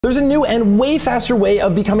There's a new and way faster way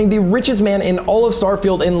of becoming the richest man in all of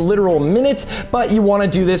Starfield in literal minutes, but you want to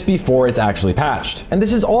do this before it's actually patched. And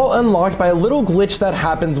this is all unlocked by a little glitch that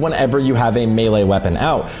happens whenever you have a melee weapon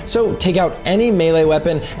out. So take out any melee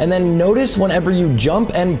weapon and then notice whenever you jump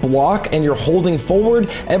and block and you're holding forward,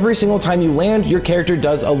 every single time you land, your character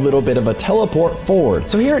does a little bit of a teleport forward.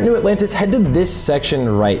 So here at New Atlantis, head to this section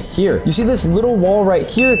right here. You see this little wall right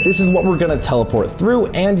here? This is what we're going to teleport through,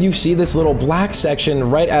 and you see this little black section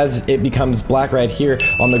right as it becomes black right here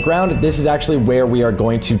on the ground. This is actually where we are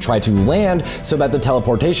going to try to land so that the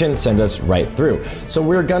teleportation sends us right through. So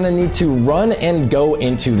we're gonna need to run and go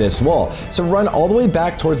into this wall. So run all the way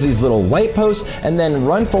back towards these little light posts and then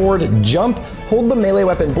run forward, jump, hold the melee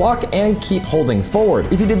weapon block, and keep holding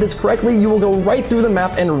forward. If you did this correctly, you will go right through the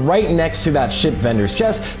map and right next to that ship vendor's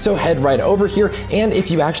chest. So head right over here, and if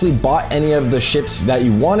you actually bought any of the ships that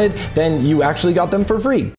you wanted, then you actually got them for free.